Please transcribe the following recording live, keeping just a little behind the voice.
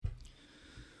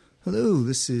Hello,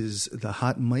 this is The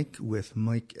Hot Mic with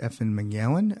Mike Effin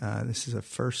McGowan. This is a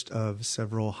first of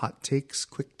several hot takes,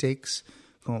 quick takes,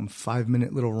 call them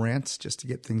 5-minute little rants just to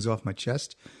get things off my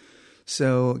chest.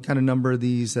 So got a number of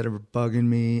these that are bugging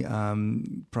me,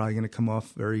 probably going to come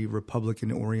off very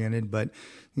Republican-oriented, but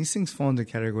these things fall into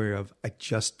the category of I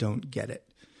just don't get it,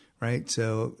 right?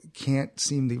 So can't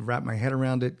seem to wrap my head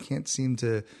around it, can't seem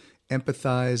to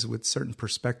empathize with certain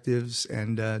perspectives,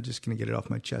 and just going to get it off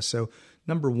my chest. So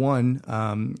number one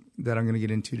that I'm going to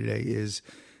get into today is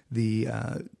the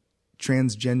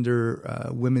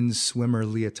transgender women's swimmer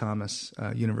Lia Thomas,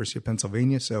 University of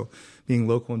Pennsylvania. So being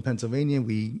local in Pennsylvania,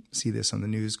 we see this on the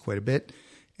news quite a bit.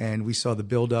 And we saw the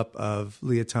buildup of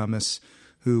Lia Thomas,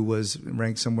 who was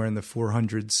ranked somewhere in the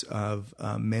 400s of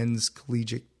men's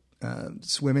collegiate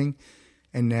swimming,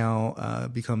 and now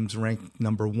becomes ranked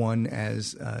number one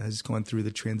as has gone through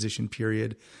the transition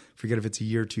period. Forget if it's a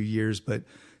year or 2 years, but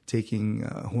taking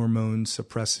hormones,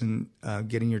 suppressant,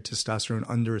 getting your testosterone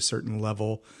under a certain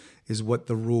level is what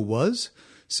the rule was.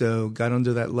 So got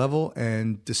under that level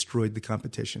and destroyed the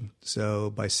competition. So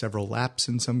by several laps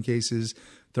in some cases,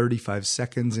 35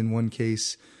 seconds in one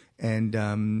case, and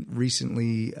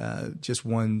recently just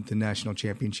won the national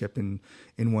championship in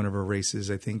one of her races.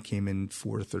 I think came in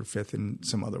 4th or 5th in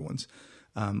some other ones.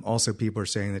 Also, people are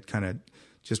saying that kind of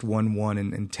just won one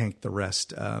and tanked the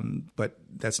rest, but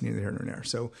that's neither here nor there.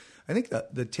 So I think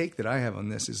the take that I have on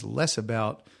this is less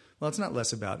about, well, it's not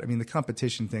less about, I mean, the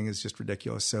competition thing is just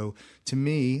ridiculous. So to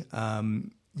me,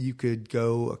 you could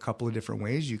go a couple of different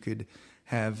ways. You could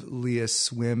have Lia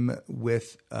swim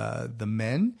with the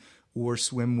men, or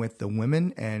swim with the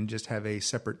women and just have a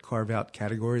separate carve-out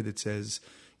category that says,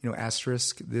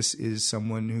 asterisk, this is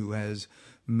someone who has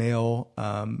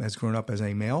has grown up as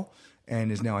a male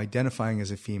and is now identifying as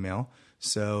a female.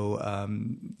 So,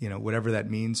 whatever that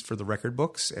means for the record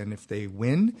books. And if they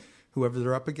win, whoever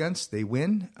they're up against, they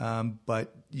win.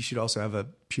 But you should also have a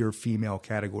pure female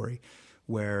category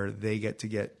where they get to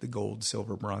get the gold,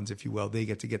 silver, bronze, if you will. They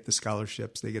get to get the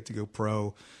scholarships. They get to go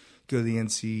pro, go to the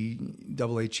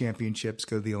NCAA championships,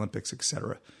 go to the Olympics,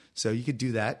 etc. So you could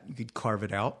do that. You could carve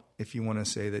it out if you want to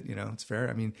say that, it's fair.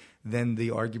 I mean, then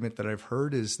the argument that I've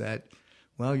heard is that,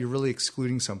 well, you're really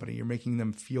excluding somebody. You're making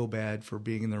them feel bad for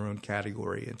being in their own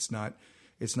category. It's not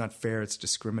fair. It's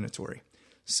discriminatory.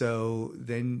 So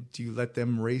then do you let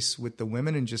them race with the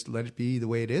women and just let it be the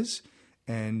way it is?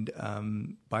 And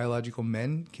biological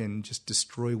men can just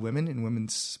destroy women in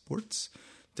women's sports?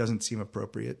 Doesn't seem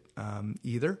appropriate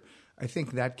either. I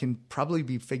think that can probably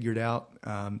be figured out.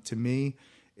 To me,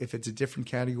 if it's a different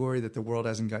category that the world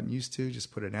hasn't gotten used to,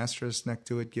 just put an asterisk next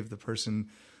to it, give the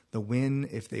person the win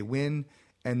if they win,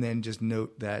 and then just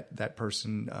note that that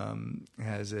person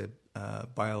has a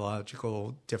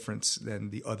biological difference than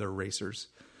the other racers,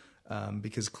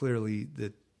 because clearly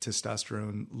the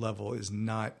testosterone level is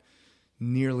not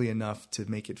nearly enough to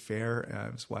make it fair.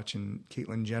 I was watching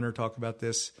Caitlyn Jenner talk about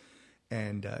this,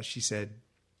 and she said,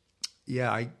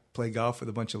 yeah, I play golf with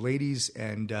a bunch of ladies,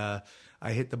 and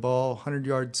I hit the ball 100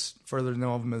 yards further than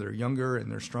all of them. They're younger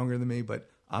and they're stronger than me, but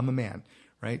I'm a man,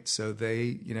 right? So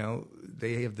they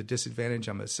have the disadvantage.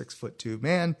 I'm a 6'2"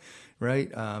 man,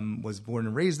 right? Was born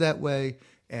and raised that way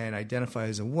and identify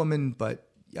as a woman, but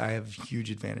I have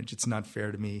huge advantage. It's not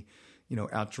fair to me,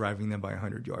 out driving them by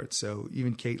 100 yards. So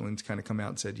even Caitlyn's kind of come out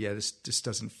and said, yeah, this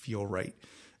doesn't feel right.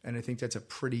 And I think that's a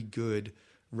pretty good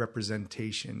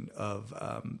representation of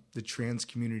the trans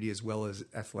community as well as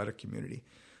athletic community.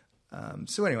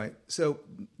 So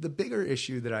the bigger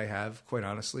issue that I have, quite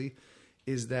honestly,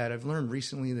 is that I've learned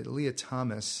recently that Lia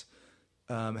Thomas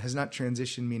has not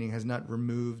transitioned, meaning has not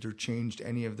removed or changed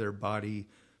any of their body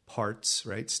parts,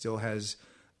 right? Still has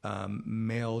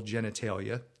male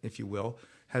genitalia, if you will,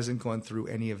 hasn't gone through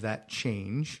any of that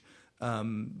change.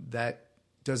 That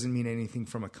doesn't mean anything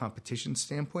from a competition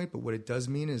standpoint, but what it does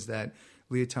mean is that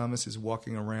Lia Thomas is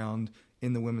walking around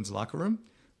in the women's locker room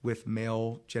with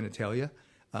male genitalia.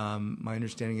 My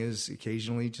understanding is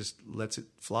occasionally just lets it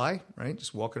fly, right?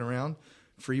 Just walking around,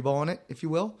 freeballing it, if you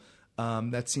will.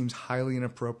 That seems highly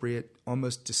inappropriate,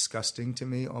 almost disgusting to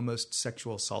me, almost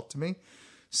sexual assault to me.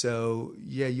 So,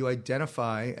 yeah, you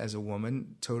identify as a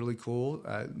woman, totally cool.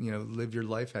 Live your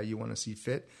life how you want to see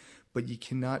fit. But you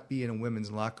cannot be in a women's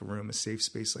locker room, a safe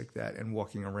space like that, and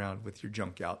walking around with your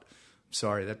junk out.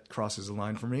 Sorry, that crosses a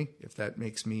line for me. If that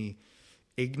makes me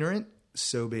ignorant,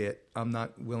 so be it. I'm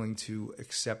not willing to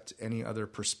accept any other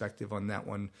perspective on that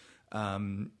one.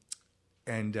 The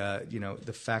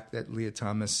fact that Lia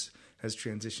Thomas has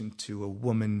transitioned to a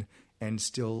woman and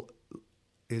still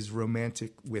is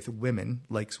romantic with women,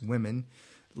 liked women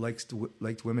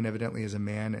evidently as a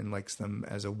man and likes them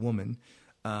as a woman,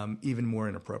 even more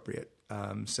inappropriate.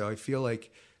 So I feel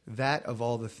like that of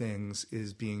all the things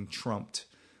is being trumped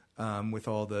with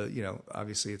all the,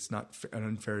 obviously it's not an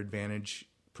unfair advantage,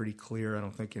 pretty clear. I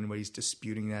don't think anybody's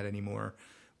disputing that anymore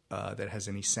that has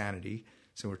any sanity.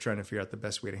 So we're trying to figure out the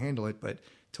best way to handle it. But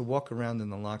to walk around in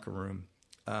the locker room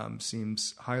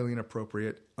seems highly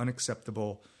inappropriate,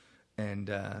 unacceptable, and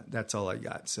that's all I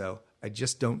got. So I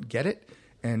just don't get it.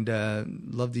 And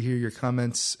love to hear your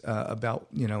comments about,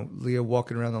 Lia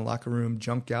walking around the locker room,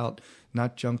 junk out,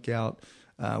 not junk out,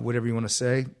 whatever you want to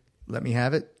say. Let me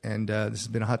have it. And this has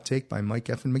been a hot take by Mike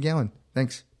F. and McGowan.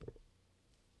 Thanks.